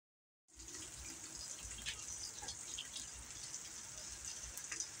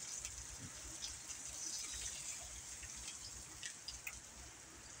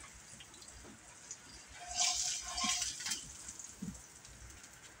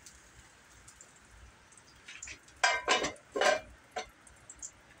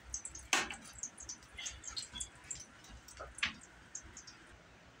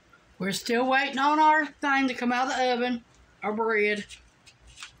We're still waiting on our thing to come out of the oven, our bread.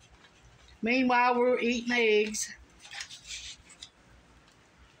 Meanwhile, we're eating eggs.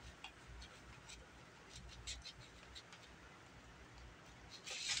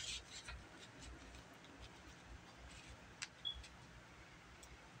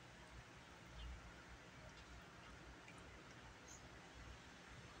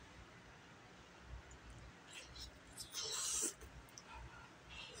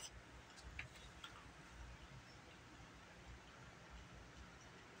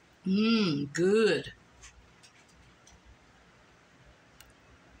 Good.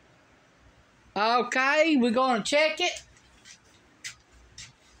 Okay, we're going to check it.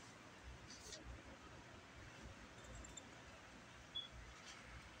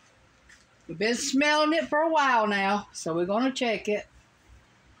 We've been smelling it for a while now, so we're going to check it.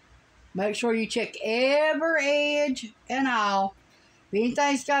 Make sure you check every edge and all. If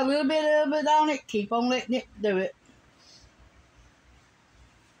anything's got a little bit of it on it, keep on letting it do it.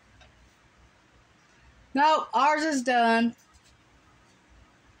 No, ours is done.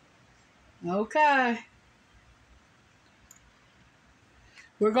 Okay.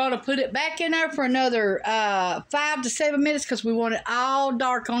 We're going to put it back in there for another 5 to 7 minutes because we want it all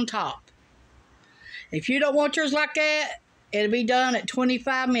dark on top. If you don't want yours like that, it'll be done at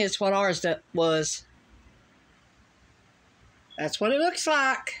 25 minutes what ours was. That's what it looks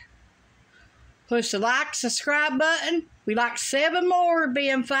like. Push the like, subscribe button. We like 7 more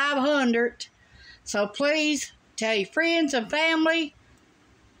being 500. So please tell your friends and family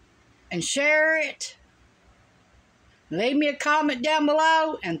and share it. Leave me a comment down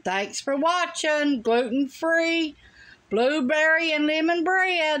below. And thanks for watching gluten-free blueberry and lemon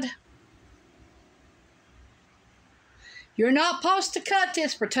bread. You're not supposed to cut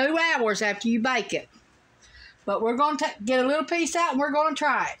this for 2 hours after you bake it. But we're going to get a little piece out and we're going to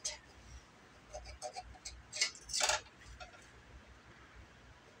try it.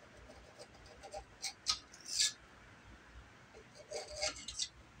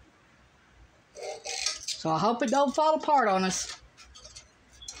 So I hope it don't fall apart on us.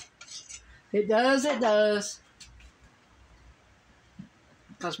 It does, it does.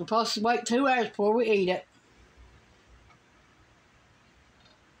 Because we're supposed to wait 2 hours before we eat it.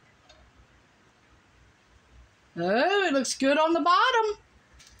 Oh, it looks good on the bottom.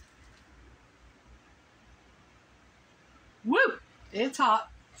 Woo! It's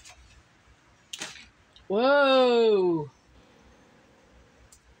hot. Whoa!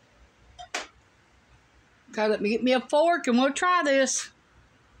 Okay, let me get me a fork and we'll try this.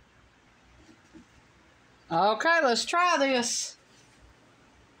 Okay, let's try this.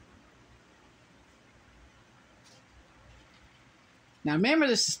 Now remember,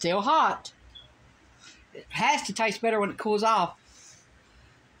 this is still hot. It has to taste better when it cools off.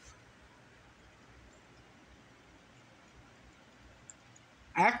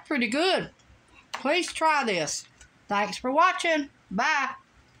 That's pretty good. Please try this. Thanks for watching. Bye.